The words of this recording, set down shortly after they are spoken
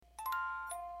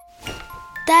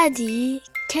Daddy,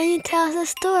 can you tell us a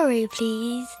story,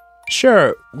 please?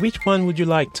 Sure, which one would you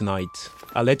like tonight?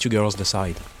 I'll let you girls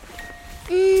decide.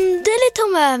 The Little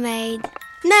Mermaid.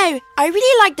 No, I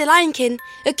really like The Lion King.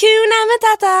 Hakuna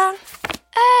Matata.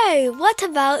 Oh, what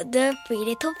about the Three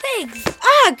Little Pigs?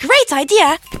 Ah, great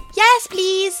idea. Yes,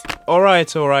 please.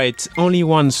 Alright. Only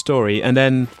one story and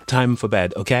then time for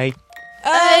bed, okay?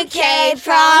 Okay,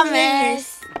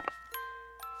 promise.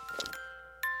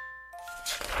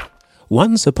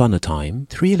 Once upon a time,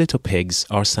 3 little pigs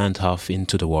are sent off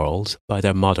into the world by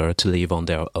their mother to live on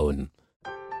their own.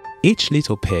 Each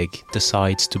little pig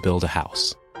decides to build a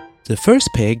house. The first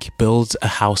pig builds a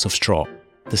house of straw.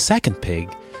 The second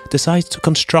pig decides to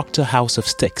construct a house of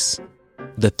sticks.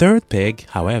 The third pig,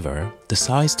 however,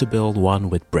 decides to build one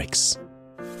with bricks.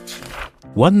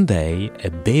 One day, a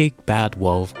big bad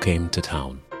wolf came to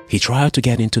town. He tried to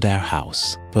get into their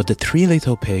house, but the 3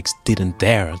 little pigs didn't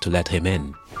dare to let him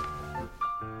in.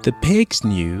 The pigs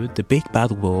knew the big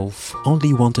bad wolf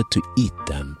only wanted to eat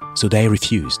them, so they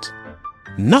refused.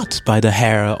 "Not by the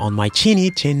hair on my chinny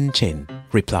chin chin,"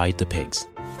 replied the pigs.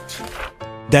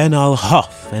 "Then I'll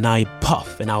huff and I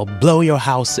puff and I'll blow your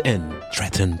house in,"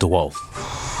 threatened the wolf.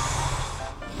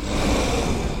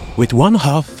 With one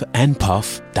huff and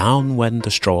puff, down went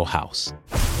the straw house.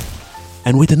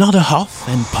 And with another huff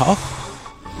and puff,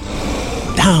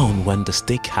 down went the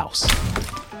stick house.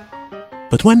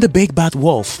 But when the big bad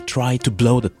wolf tried to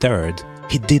blow the third,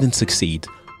 he didn't succeed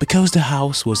because the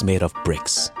house was made of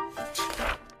bricks.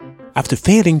 After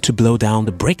failing to blow down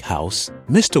the brick house,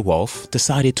 Mr. Wolf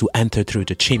decided to enter through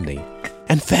the chimney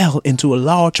and fell into a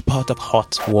large pot of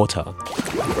hot water.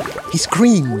 He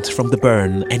screamed from the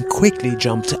burn and quickly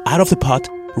jumped out of the pot,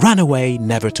 ran away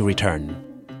never to return.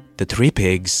 The 3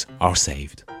 pigs are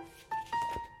saved.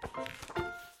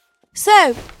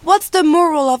 So, what's the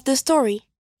moral of the story?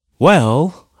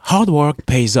 Well, hard work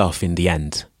pays off in the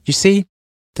end. You see,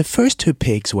 the first 2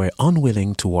 pigs were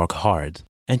unwilling to work hard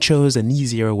and chose an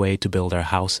easier way to build their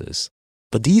houses.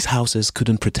 But these houses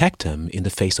couldn't protect them in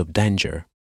the face of danger.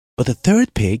 But the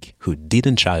third pig, who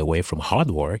didn't shy away from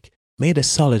hard work, made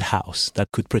a solid house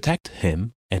that could protect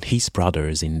him and his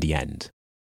brothers in the end.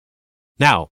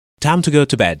 Now, time to go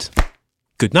to bed.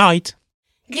 Good night.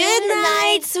 Good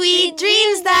night, sweet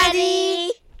dreams,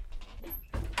 Daddy.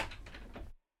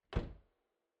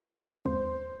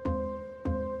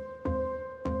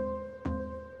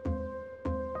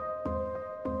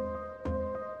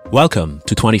 Welcome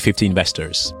to 2050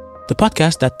 Investors, the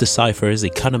podcast that deciphers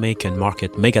economic and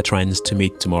market megatrends to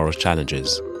meet tomorrow's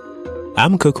challenges.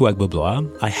 I'm Kokou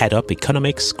Agbobloa. I head up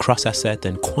economics, cross-asset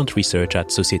and quant research at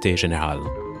Société Générale.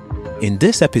 In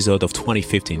this episode of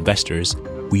 2050 Investors,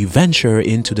 we venture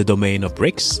into the domain of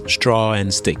bricks, straw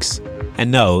and sticks.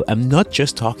 And no, I'm not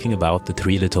just talking about the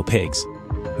 3 little pigs.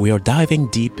 We are diving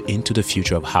deep into the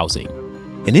future of housing,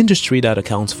 an industry that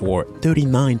accounts for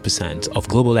 39% of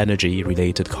global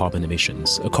energy-related carbon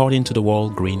emissions, according to the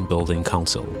World Green Building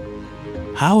Council.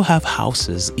 How have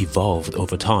houses evolved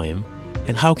over time,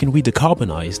 and how can we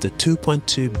decarbonize the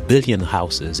 2.2 billion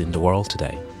houses in the world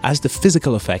today? As the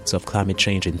physical effects of climate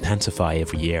change intensify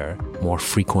every year, more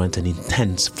frequent and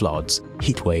intense floods,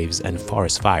 heat waves, and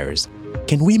forest fires,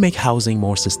 can we make housing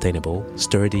more sustainable,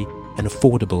 sturdy, and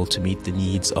affordable to meet the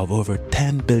needs of over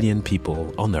 10 billion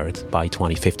people on Earth by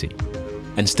 2050.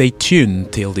 And stay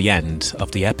tuned till the end of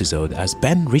the episode as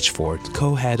Ben Richford,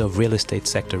 co-head of real estate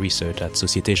sector research at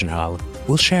Société Générale,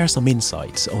 will share some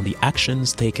insights on the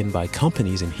actions taken by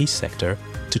companies in his sector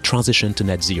to transition to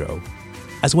net zero,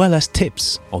 as well as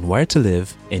tips on where to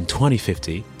live in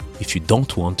 2050 if you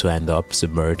don't want to end up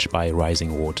submerged by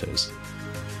rising waters.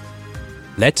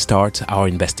 Let's start our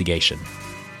investigation.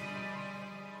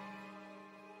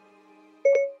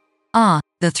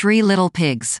 The 3 Little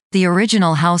Pigs, the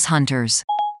original house hunters.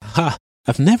 Ha!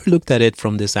 I've never looked at it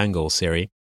from this angle, Siri.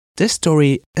 This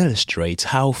story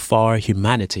illustrates how far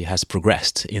humanity has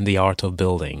progressed in the art of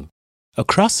building.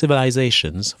 Across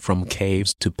civilizations, from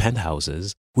caves to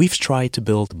penthouses, we've tried to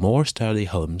build more sturdy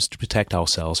homes to protect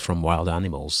ourselves from wild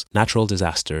animals, natural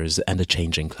disasters, and a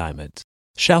changing climate.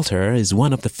 Shelter is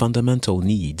one of the fundamental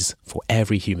needs for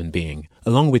every human being,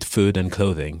 along with food and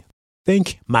clothing.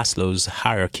 Think Maslow's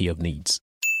hierarchy of needs.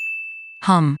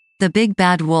 The big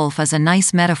bad wolf is a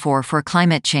nice metaphor for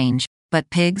climate change, but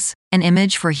pigs, an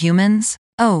image for humans?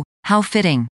 Oh, how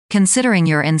fitting, considering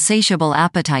your insatiable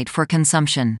appetite for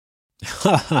consumption.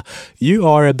 You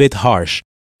are a bit harsh,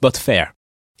 but fair.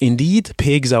 Indeed,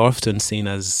 pigs are often seen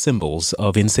as symbols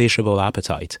of insatiable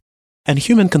appetite. And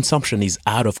human consumption is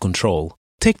out of control.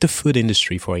 Take the food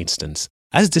industry, for instance.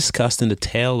 As discussed in the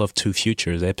Tale of Two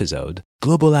Futures episode,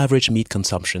 global average meat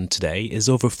consumption today is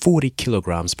over 40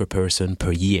 kilograms per person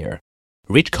per year.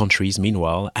 Rich countries,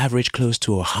 meanwhile, average close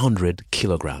to 100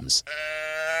 kilograms.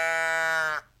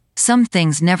 Some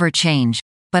things never change,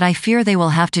 but I fear they will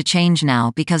have to change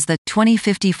now because the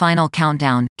 2050 final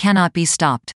countdown cannot be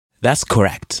stopped. That's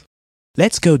correct.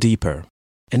 Let's go deeper.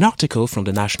 An article from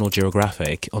the National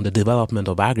Geographic on the development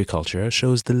of agriculture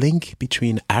shows the link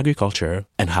between agriculture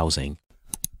and housing.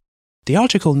 The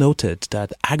article noted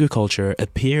that agriculture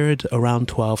appeared around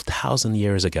 12,000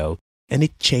 years ago, and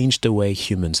it changed the way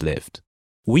humans lived.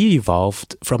 We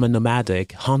evolved from a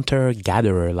nomadic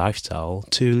hunter-gatherer lifestyle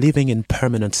to living in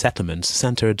permanent settlements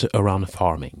centered around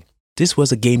farming. This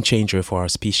was a game changer for our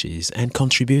species and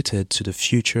contributed to the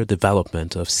future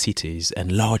development of cities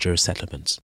and larger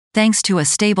settlements. Thanks to a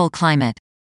stable climate.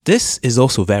 This is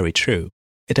also very true.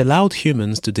 It allowed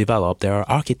humans to develop their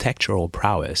architectural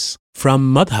prowess,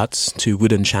 from mud huts to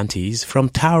wooden shanties, from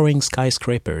towering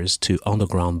skyscrapers to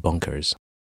underground bunkers.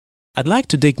 I'd like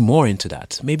to dig more into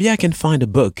that. Maybe I can find a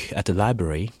book at the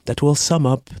library that will sum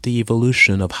up the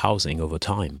evolution of housing over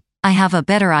time. I have a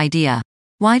better idea.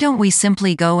 Why don't we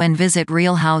simply go and visit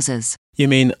real houses? You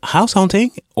mean house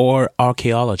hunting or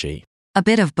archaeology? A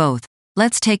bit of both.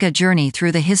 Let's take a journey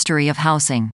through the history of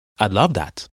housing. I'd love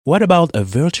that. What about a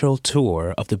virtual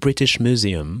tour of the British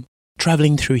Museum,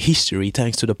 traveling through history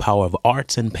thanks to the power of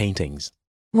arts and paintings?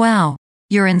 Wow,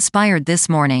 you're inspired this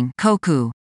morning, Koku.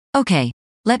 Okay,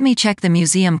 let me check the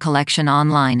museum collection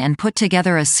online and put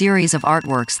together a series of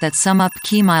artworks that sum up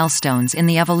key milestones in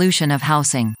the evolution of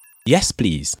housing. Yes,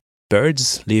 please.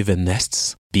 Birds live in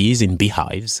nests, bees in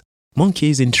beehives,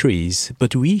 monkeys in trees,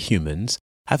 but we humans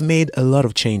have made a lot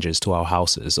of changes to our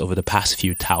houses over the past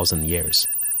few thousand years.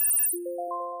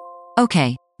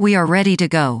 Okay, we are ready to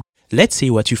go. Let's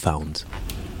see what you found.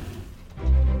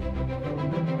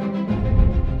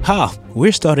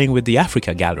 We're starting with the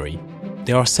Africa Gallery.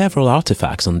 There are several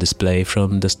artifacts on display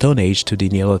from the Stone Age to the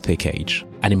Neolithic Age.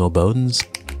 Animal bones,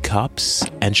 cups,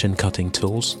 ancient cutting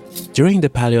tools. During the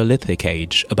Paleolithic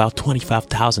Age, about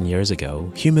 25,000 years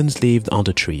ago, humans lived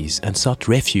under trees and sought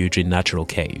refuge in natural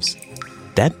caves.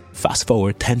 Then, fast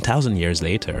forward 10,000 years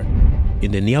later,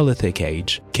 in the Neolithic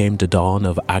Age came the dawn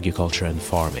of agriculture and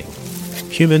farming.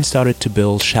 Humans started to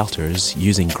build shelters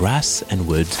using grass and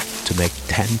wood to make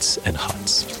tents and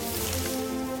huts.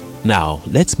 Now,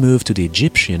 let's move to the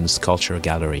Egyptian Sculpture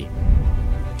Gallery.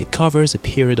 It covers a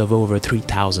period of over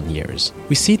 3,000 years.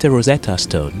 We see the Rosetta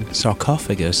Stone,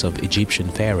 sarcophagus of Egyptian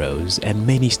pharaohs, and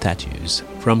many statues,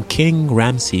 from King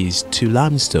Ramses to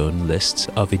limestone lists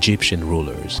of Egyptian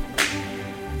rulers.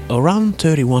 Around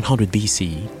 3100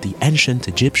 BC, the ancient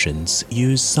Egyptians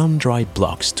used sun-dried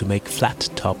blocks to make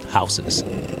flat-topped houses.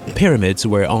 Pyramids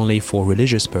were only for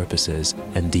religious purposes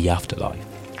and the afterlife.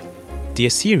 The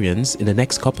Assyrians, in the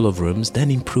next couple of rooms,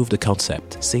 then improved the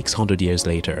concept 600 years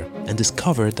later and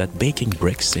discovered that baking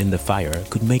bricks in the fire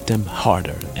could make them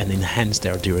harder and enhance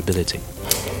their durability.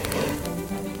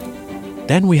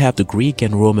 Then we have the Greek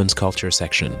and Roman sculpture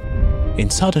section. In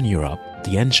southern Europe,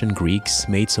 the ancient Greeks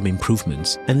made some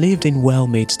improvements and lived in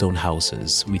well-made stone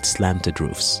houses with slanted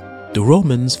roofs. The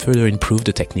Romans further improved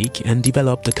the technique and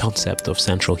developed the concept of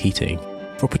central heating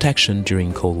for protection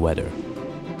during cold weather.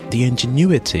 The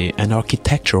ingenuity and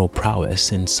architectural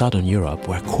prowess in southern Europe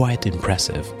were quite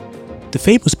impressive. The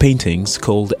famous paintings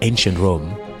called Ancient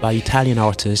Rome by Italian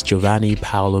artist Giovanni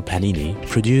Paolo Panini,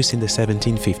 produced in the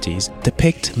 1750s,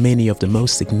 depict many of the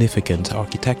most significant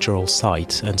architectural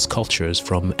sites and sculptures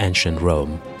from ancient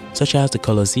Rome, such as the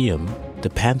Colosseum, the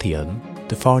Pantheon,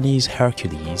 the Farnese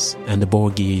Hercules, and the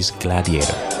Borghese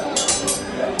Gladiator.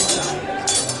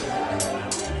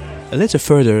 A little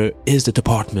further is the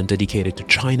department dedicated to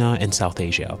China and South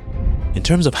Asia. In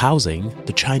terms of housing,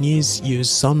 the Chinese use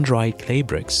sun-dried clay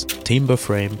bricks, timber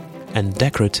frame, and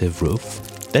decorative roof,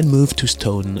 then moved to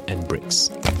stone and bricks.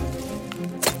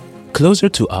 Closer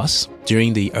to us,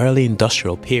 during the early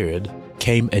industrial period,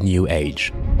 came a new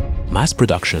age. Mass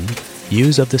production,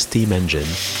 use of the steam engine,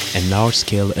 and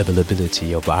large-scale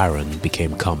availability of iron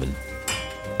became common.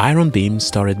 Iron beams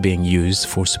started being used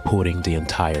for supporting the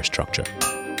entire structure.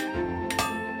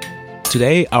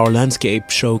 Today, our landscape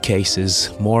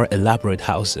showcases more elaborate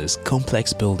houses,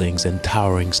 complex buildings, and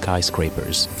towering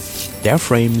skyscrapers. Their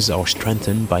frames are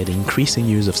strengthened by the increasing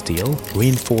use of steel,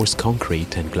 reinforced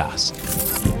concrete, and glass.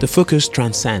 The focus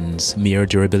transcends mere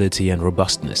durability and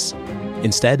robustness.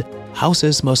 Instead,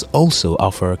 houses must also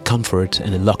offer comfort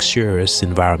and a luxurious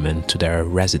environment to their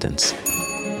residents.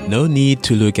 No need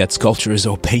to look at sculptures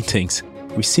or paintings.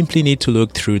 We simply need to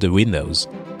look through the windows.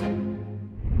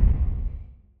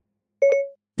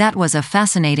 That was a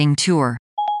fascinating tour.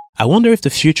 I wonder if the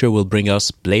future will bring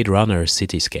us Blade Runner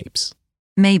cityscapes.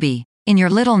 Maybe. In your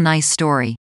little nice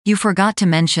story, you forgot to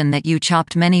mention that you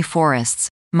chopped many forests,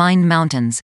 mined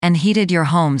mountains, and heated your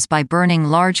homes by burning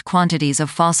large quantities of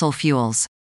fossil fuels.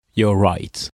 You're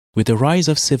right. With the rise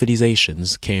of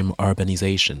civilizations came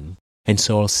urbanisation and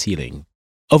soil sealing.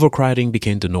 Overcrowding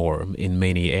became the norm in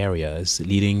many areas,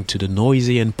 leading to the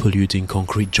noisy and polluting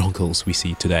concrete jungles we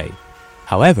see today.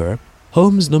 However,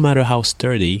 homes, no matter how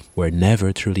sturdy, were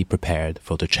never truly prepared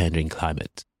for the changing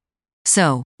climate.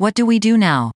 So, what do we do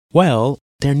now? Well,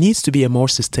 there needs to be a more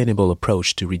sustainable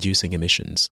approach to reducing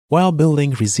emissions, while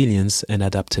building resilience and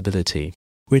adaptability.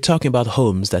 We're talking about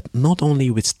homes that not only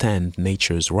withstand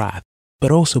nature's wrath,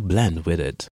 but also blend with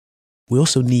it. We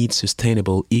also need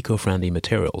sustainable, eco-friendly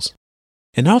materials.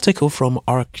 An article from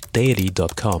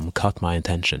arcdaily.com caught my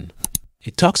attention.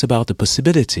 It talks about the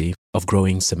possibility of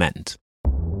growing cement.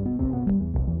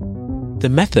 The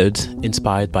method,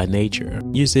 inspired by nature,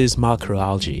 uses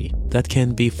microalgae that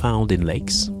can be found in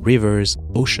lakes, rivers,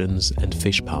 oceans, and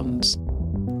fish ponds.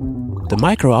 The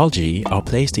microalgae are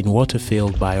placed in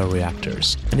water-filled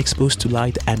bioreactors and exposed to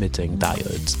light-emitting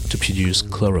diodes to produce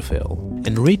chlorophyll.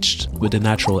 Enriched with the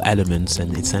natural elements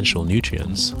and essential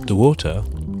nutrients, the water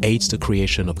aids the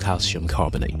creation of calcium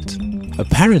carbonate.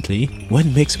 Apparently,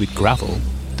 when mixed with gravel,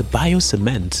 the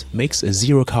biocement makes a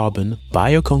zero-carbon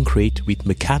bioconcrete with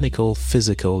mechanical,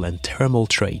 physical, and thermal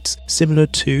traits similar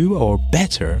to or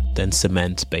better than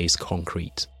cement-based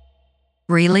concrete.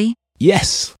 Really?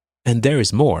 Yes, and there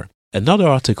is more. Another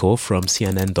article from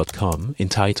CNN.com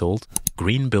entitled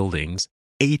Green Buildings,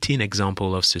 18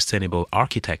 Examples of Sustainable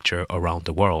Architecture Around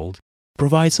the World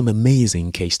provides some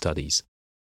amazing case studies.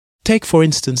 Take, for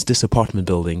instance, this apartment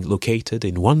building located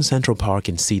in One Central Park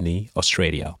in Sydney,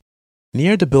 Australia.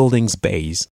 Near the building's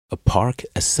base, a park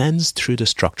ascends through the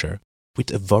structure with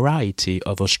a variety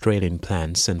of Australian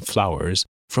plants and flowers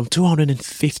from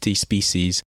 250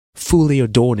 species, fully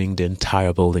adorning the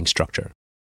entire building structure.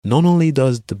 Not only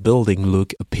does the building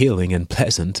look appealing and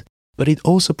pleasant, but it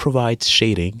also provides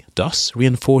shading, thus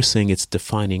reinforcing its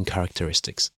defining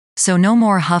characteristics. So no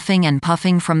more huffing and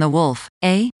puffing from the wolf,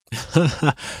 eh?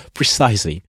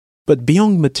 Precisely. But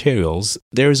beyond materials,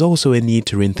 there is also a need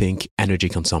to rethink energy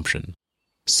consumption.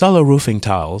 Solar roofing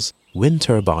tiles, wind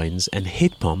turbines, and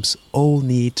heat pumps all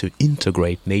need to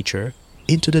integrate nature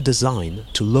into the design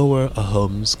to lower a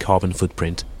home's carbon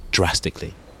footprint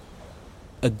drastically.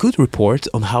 A good report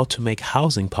on how to make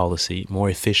housing policy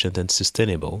more efficient and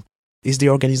sustainable is the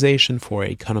Organization for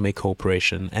Economic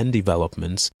Cooperation and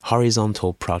Development's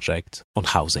horizontal project on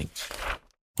housing.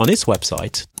 On its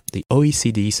website, the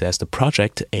OECD says the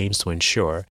project aims to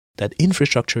ensure that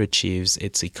infrastructure achieves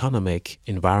its economic,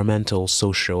 environmental,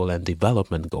 social, and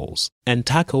development goals and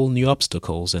tackle new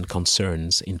obstacles and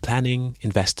concerns in planning,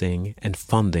 investing, and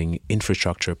funding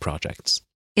infrastructure projects.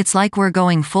 It's like we're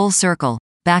going full circle,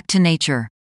 back to nature.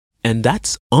 And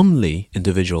that's only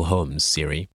individual homes,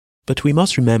 Siri. But we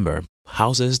must remember,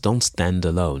 houses don't stand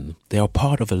alone. They are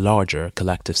part of a larger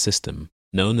collective system,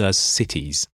 known as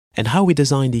cities. And how we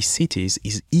design these cities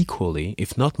is equally,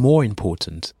 if not more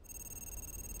important.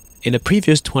 In a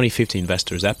previous 2050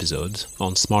 Investors episode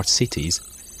on smart cities,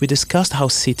 we discussed how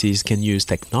cities can use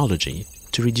technology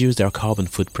to reduce their carbon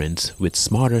footprint with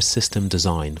smarter system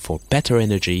design for better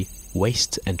energy,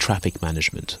 waste, and traffic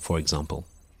management, for example.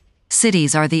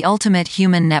 Cities are the ultimate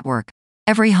human network.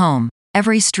 Every home,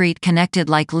 every street connected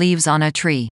like leaves on a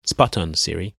tree. Spot on,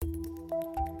 Siri.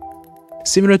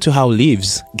 Similar to how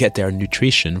leaves get their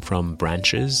nutrition from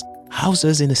branches,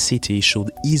 houses in a city should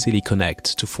easily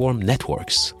connect to form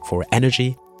networks for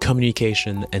energy,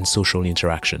 communication, and social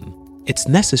interaction. It's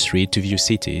necessary to view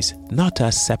cities not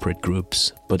as separate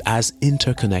groups, but as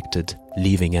interconnected,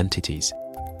 living entities.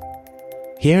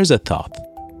 Here's a thought.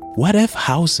 What if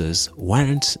houses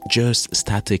weren't just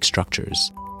static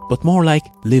structures, but more like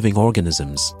living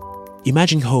organisms?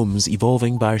 Imagine homes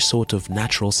evolving by a sort of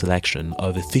natural selection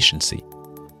of efficiency.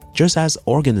 Just as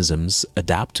organisms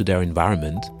adapt to their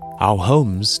environment, our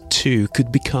homes too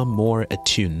could become more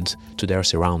attuned to their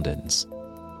surroundings.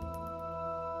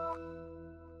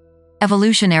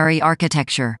 Evolutionary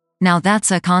architecture. Now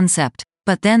that's a concept,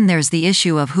 but then there's the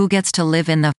issue of who gets to live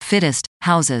in the fittest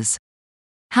houses.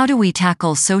 How do we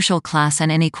tackle social class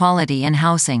and inequality in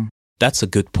housing? That's a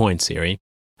good point, Siri.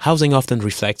 Housing often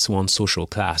reflects one's social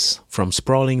class, from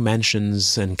sprawling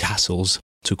mansions and castles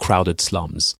to crowded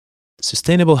slums.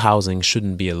 Sustainable housing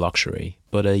shouldn't be a luxury,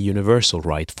 but a universal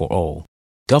right for all.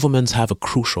 Governments have a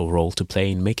crucial role to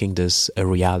play in making this a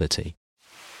reality.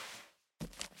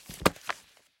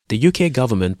 The UK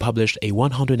government published a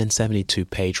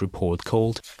 172-page report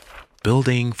called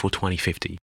Building for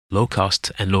 2050,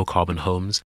 low-cost and low-carbon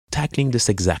homes, tackling this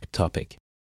exact topic.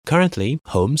 Currently,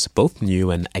 homes, both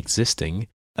new and existing,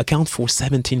 account for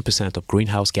 17% of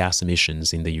greenhouse gas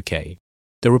emissions in the UK.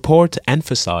 The report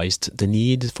emphasized the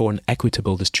need for an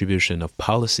equitable distribution of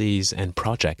policies and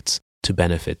projects to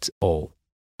benefit all.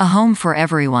 A home for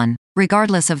everyone,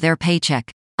 regardless of their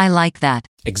paycheck. I like that.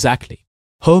 Exactly.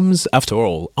 Homes, after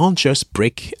all, aren't just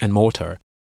brick and mortar.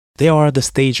 They are the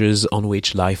stages on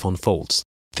which life unfolds.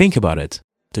 Think about it.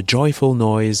 The joyful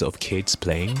noise of kids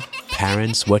playing,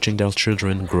 parents watching their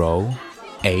children grow,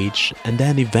 age, and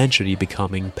then eventually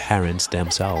becoming parents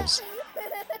themselves.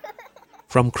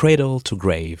 From cradle to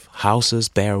grave, houses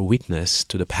bear witness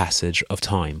to the passage of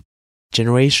time.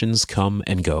 Generations come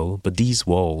and go, but these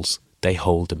walls, they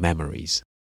hold memories.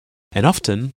 And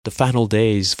often, the final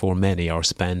days for many are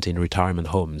spent in retirement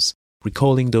homes,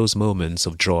 recalling those moments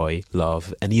of joy,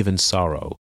 love, and even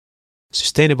sorrow.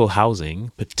 Sustainable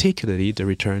housing, particularly the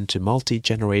return to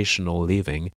multi-generational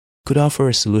living, could offer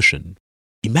a solution.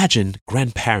 Imagine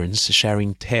grandparents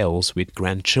sharing tales with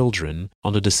grandchildren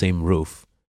under the same roof,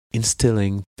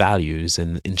 instilling values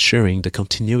and ensuring the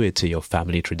continuity of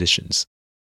family traditions.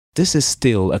 This is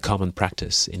still a common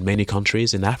practice in many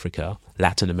countries in Africa,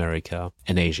 Latin America,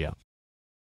 and Asia.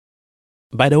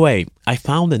 By the way, I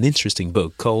found an interesting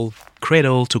book called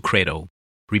Cradle to Cradle,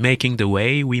 Remaking the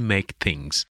Way We Make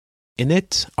Things. In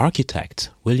it, architect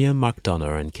William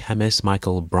McDonough and chemist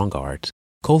Michael Brongard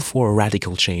call for a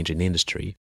radical change in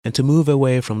industry and to move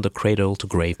away from the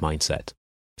cradle-to-grave mindset.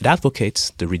 It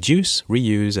advocates the reduce,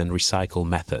 reuse, and recycle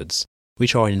methods,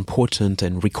 which are an important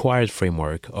and required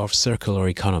framework of circular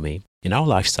economy in our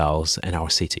lifestyles and our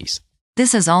cities.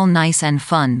 This is all nice and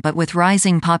fun, but with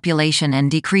rising population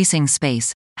and decreasing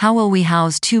space, how will we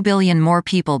house 2 billion more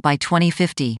people by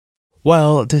 2050?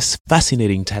 Well, this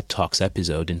fascinating TED Talks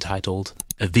episode entitled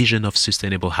A Vision of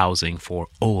Sustainable Housing for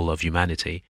All of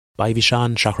Humanity by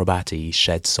Vishaan Chakrabarti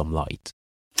sheds some light.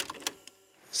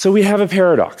 So we have a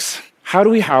paradox. How do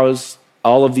we house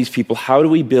all of these people? How do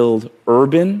we build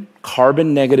urban,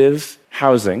 carbon-negative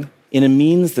housing in a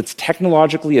means that's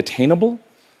technologically attainable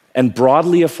and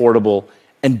broadly affordable,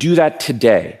 and do that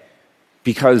today?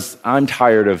 Because I'm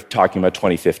tired of talking about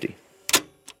 2050.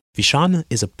 Vishaan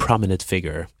is a prominent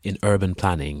figure in urban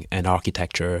planning and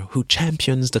architecture who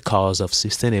champions the cause of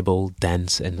sustainable,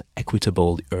 dense, and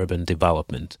equitable urban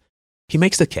development. He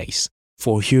makes the case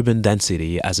for urban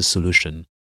density as a solution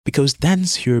because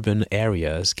dense urban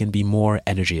areas can be more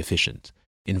energy efficient,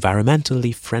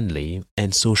 environmentally friendly,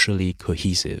 and socially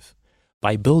cohesive.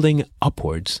 By building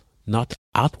upwards, not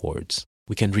outwards,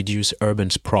 we can reduce urban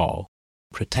sprawl,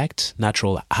 protect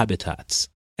natural habitats,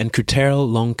 and curtail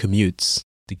long commutes,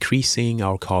 decreasing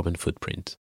our carbon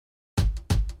footprint.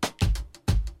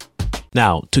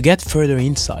 Now, to get further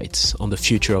insights on the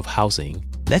future of housing,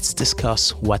 let's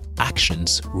discuss what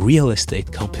actions real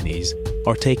estate companies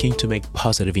are taking to make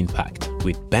positive impact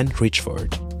with Ben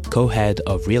Richford, co-head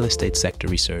of real estate sector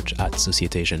research at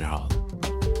Société Générale.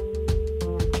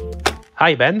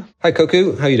 Hi, Ben. Hi,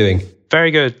 Koku. How are you doing?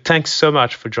 Very good. Thanks so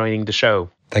much for joining the show.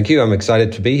 Thank you. I'm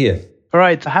excited to be here. All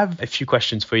right, I have a few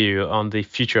questions for you on the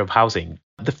future of housing.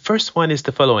 The first one is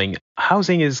the following.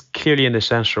 Housing is clearly an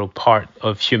essential part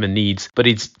of human needs, but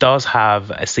it does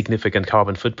have a significant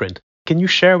carbon footprint. Can you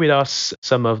share with us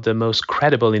some of the most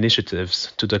credible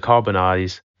initiatives to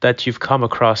decarbonize that you've come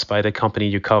across by the company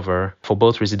you cover for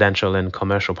both residential and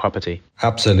commercial property?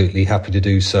 Absolutely happy to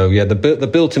do so. Yeah, the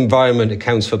built environment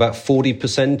accounts for about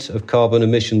 40% of carbon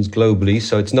emissions globally,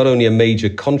 so it's not only a major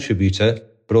contributor,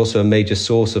 but also a major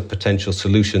source of potential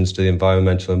solutions to the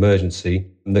environmental emergency.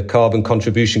 And the carbon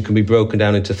contribution can be broken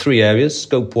down into three areas.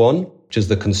 Scope 1, which is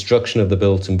the construction of the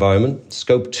built environment.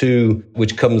 Scope 2,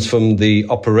 which comes from the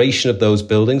operation of those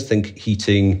buildings, think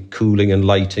heating, cooling and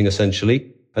lighting essentially.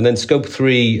 And then Scope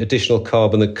 3, additional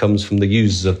carbon that comes from the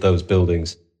users of those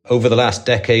buildings. Over the last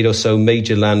decade or so,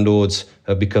 major landlords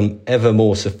have become ever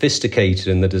more sophisticated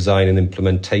in the design and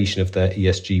implementation of their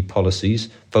ESG policies,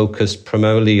 focused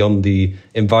primarily on the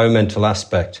environmental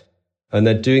aspect. And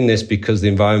they're doing this because the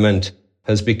environment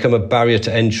has become a barrier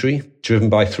to entry, driven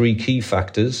by three key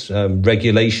factors.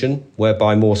 Regulation,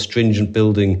 whereby more stringent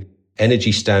building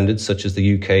energy standards, such as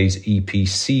the UK's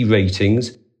EPC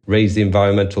ratings, raise the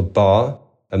environmental bar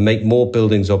and make more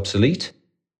buildings obsolete.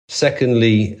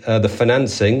 Secondly, the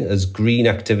financing, as green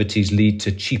activities lead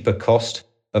to cheaper cost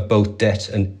of both debt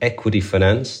and equity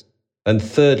finance. And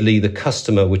thirdly, the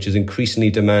customer, which is increasingly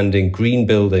demanding green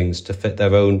buildings to fit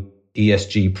their own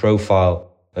ESG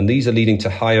profile. And these are leading to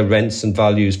higher rents and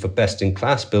values for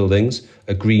best-in-class buildings,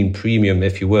 a green premium,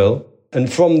 if you will.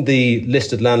 And from the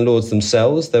listed landlords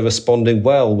themselves, they're responding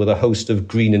well with a host of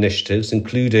green initiatives,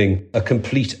 including a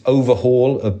complete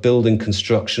overhaul of building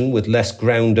construction with less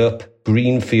ground-up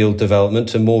greenfield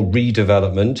development and more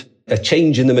redevelopment, a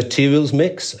change in the materials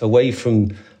mix away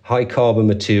from high-carbon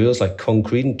materials like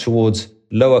concrete and towards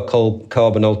lower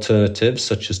carbon alternatives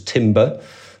such as timber,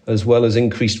 as well as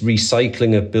increased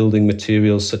recycling of building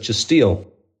materials such as steel.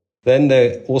 Then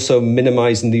they're also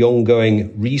minimizing the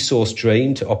ongoing resource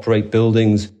drain to operate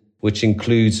buildings, which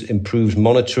includes improved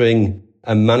monitoring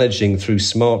and managing through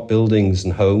smart buildings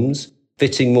and homes,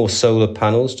 fitting more solar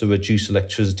panels to reduce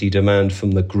electricity demand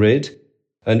from the grid,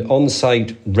 and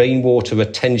on-site rainwater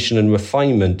retention and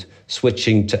refinement,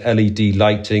 switching to LED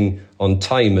lighting on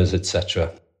timers,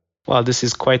 etc. Well, this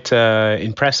is quite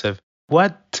impressive.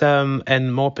 What,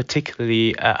 and more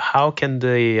particularly, how can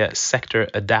the sector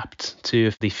adapt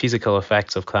to the physical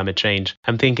effects of climate change?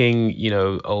 I'm thinking,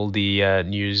 all the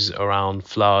news around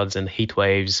floods and heat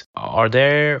waves. Are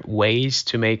there ways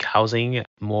to make housing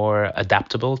more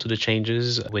adaptable to the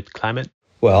changes with climate?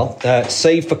 Well,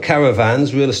 save for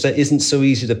caravans, real estate isn't so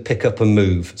easy to pick up and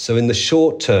move. So in the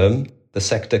short term, the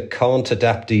sector can't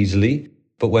adapt easily.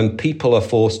 But when people are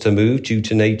forced to move due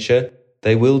to nature,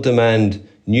 they will demand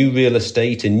new real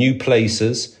estate in new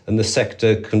places, and the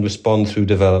sector can respond through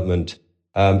development.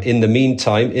 In the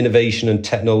meantime, innovation and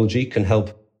technology can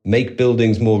help make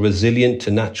buildings more resilient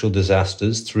to natural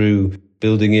disasters through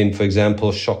building in, for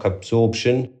example, shock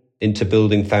absorption into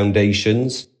building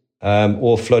foundations,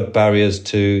 or flood barriers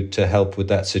to help with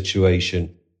that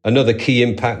situation. Another key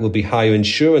impact will be higher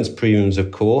insurance premiums,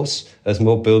 of course, as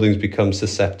more buildings become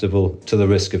susceptible to the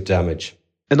risk of damage.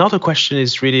 Another question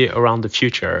is really around the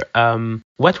future.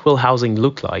 What will housing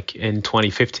look like in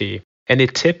 2050? Any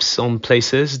tips on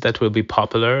places that will be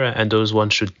popular and those one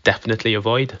should definitely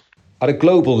avoid? At a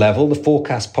global level, the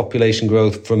forecast population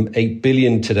growth from 8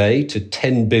 billion today to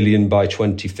 10 billion by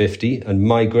 2050, and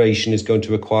migration is going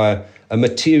to require a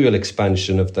material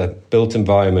expansion of the built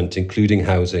environment, including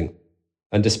housing.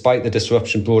 And despite the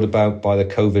disruption brought about by the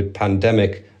COVID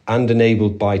pandemic and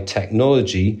enabled by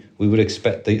technology, we would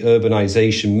expect the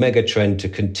urbanisation megatrend to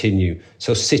continue.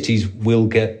 So cities will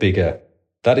get bigger.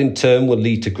 That in turn will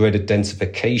lead to greater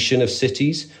densification of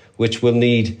cities, which will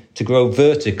need to grow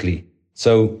vertically.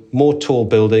 So more tall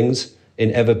buildings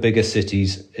in ever bigger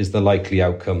cities is the likely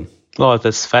outcome. Well,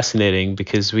 that's fascinating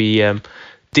because we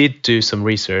did do some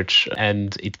research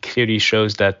and it clearly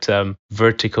shows that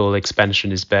vertical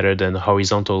expansion is better than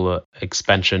horizontal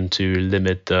expansion to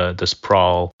limit the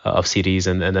sprawl of cities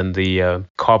and then the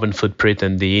carbon footprint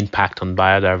and the impact on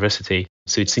biodiversity.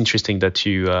 So it's interesting that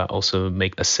you also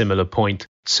make a similar point.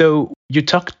 So you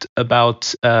talked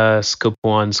about Scope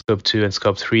 1, Scope 2 and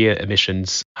Scope 3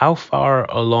 emissions. How far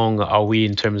along are we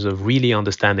in terms of really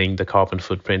understanding the carbon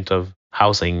footprint of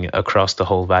housing across the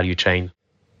whole value chain?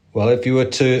 Well, if you were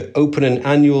to open an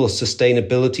annual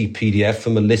sustainability PDF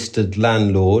from a listed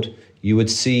landlord, you would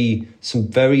see some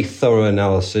very thorough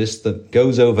analysis that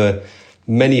goes over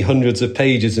many hundreds of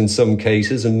pages in some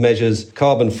cases and measures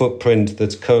carbon footprint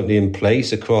that's currently in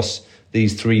place across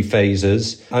these three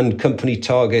phases and company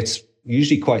targets,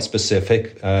 usually quite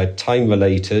specific,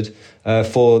 time-related,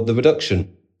 for the reduction,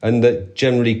 and that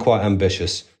generally quite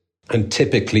ambitious. And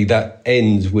typically that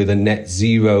ends with a net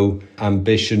zero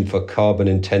ambition for carbon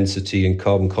intensity and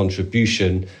carbon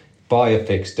contribution by a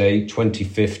fixed date,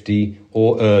 2050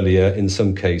 or earlier in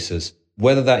some cases.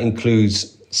 Whether that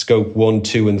includes Scope 1,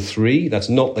 2 and 3, that's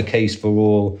not the case for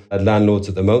all landlords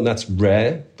at the moment. That's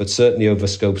rare, but certainly over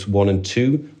Scopes 1 and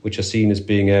 2, which are seen as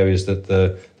being areas that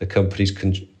the companies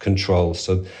control.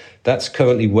 So that's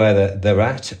currently where they're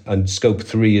at. And Scope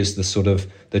 3 is the sort of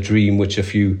the dream which a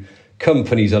few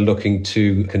companies are looking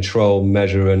to control,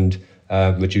 measure and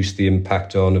reduce the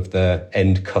impact on of their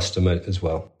end customer as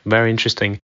well. Very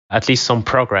interesting. At least some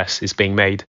progress is being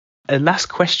made. A last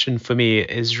question for me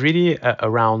is really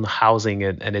around housing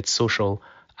and its social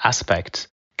aspect.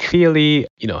 Clearly,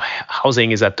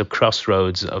 housing is at the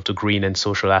crossroads of the green and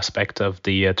social aspect of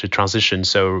the transition.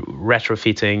 So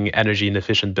retrofitting energy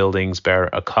inefficient buildings bear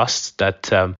a cost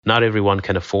that not everyone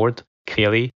can afford,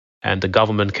 clearly. And the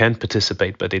government can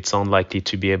participate, but it's unlikely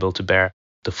to be able to bear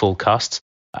the full cost.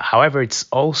 However, it's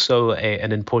also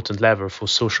an important lever for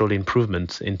social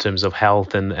improvement in terms of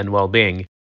health and well-being.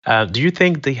 Do you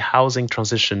think the housing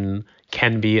transition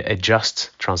can be a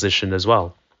just transition as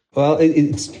well? Well,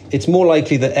 it's more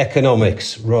likely that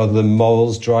economics rather than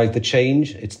morals drive the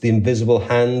change. It's the invisible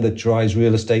hand that drives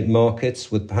real estate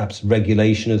markets, with perhaps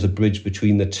regulation as a bridge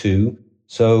between the two.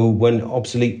 So when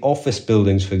obsolete office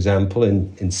buildings, for example,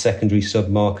 in secondary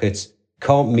submarkets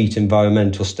can't meet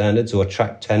environmental standards or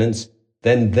attract tenants,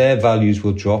 then their values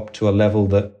will drop to a level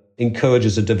that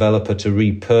encourages a developer to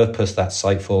repurpose that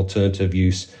site for alternative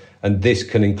use. And this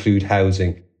can include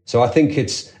housing. So I think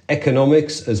it's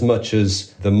economics as much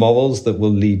as the morals that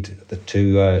will lead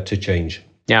to change.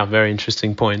 Yeah, very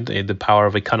interesting point. The power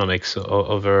of economics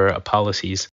over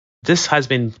policies. This has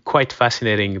been quite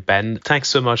fascinating, Ben. Thanks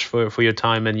so much for your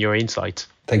time and your insights.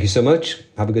 Thank you so much.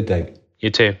 Have a good day. You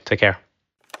too. Take care.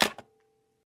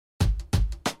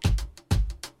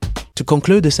 To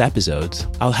conclude this episode,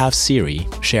 I'll have Siri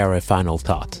share a final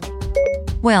thought.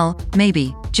 Well,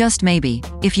 maybe, just maybe,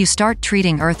 if you start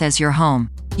treating Earth as your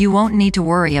home, you won't need to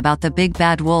worry about the big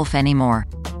bad wolf anymore.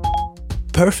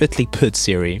 Perfectly put,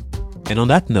 Siri. And on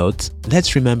that note,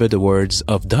 let's remember the words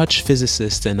of Dutch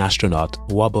physicist and astronaut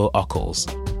Wubbo Ockels.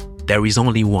 There is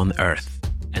only one Earth,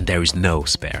 and there is no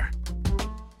spare.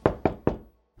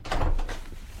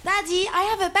 Daddy, I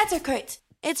have a better quote.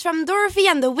 It's from Dorothy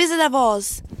and the Wizard of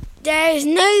Oz. There is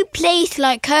no place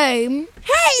like home.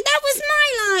 Hey, that was my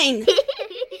line!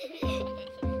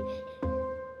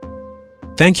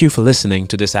 Thank you for listening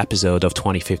to this episode of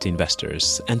 2050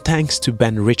 Investors, and thanks to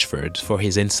Ben Richford for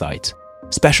his insight.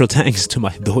 Special thanks to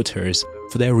my daughters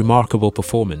for their remarkable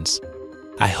performance.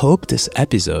 I hope this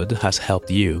episode has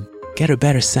helped you get a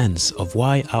better sense of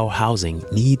why our housing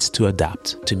needs to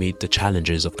adapt to meet the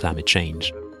challenges of climate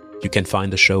change. You can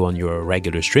find the show on your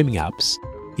regular streaming apps.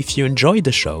 If you enjoyed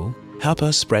the show, help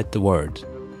us spread the word.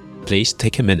 Please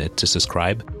take a minute to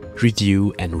subscribe,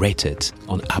 review, and rate it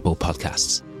on Apple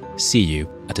Podcasts. See you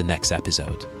at the next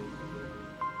episode.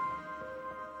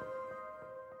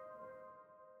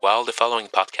 While the following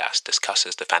podcast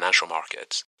discusses the financial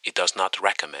markets, it does not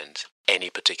recommend any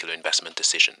particular investment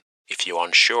decision. If you are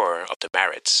unsure of the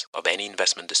merits of any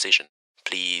investment decision,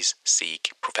 please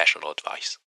seek professional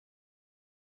advice.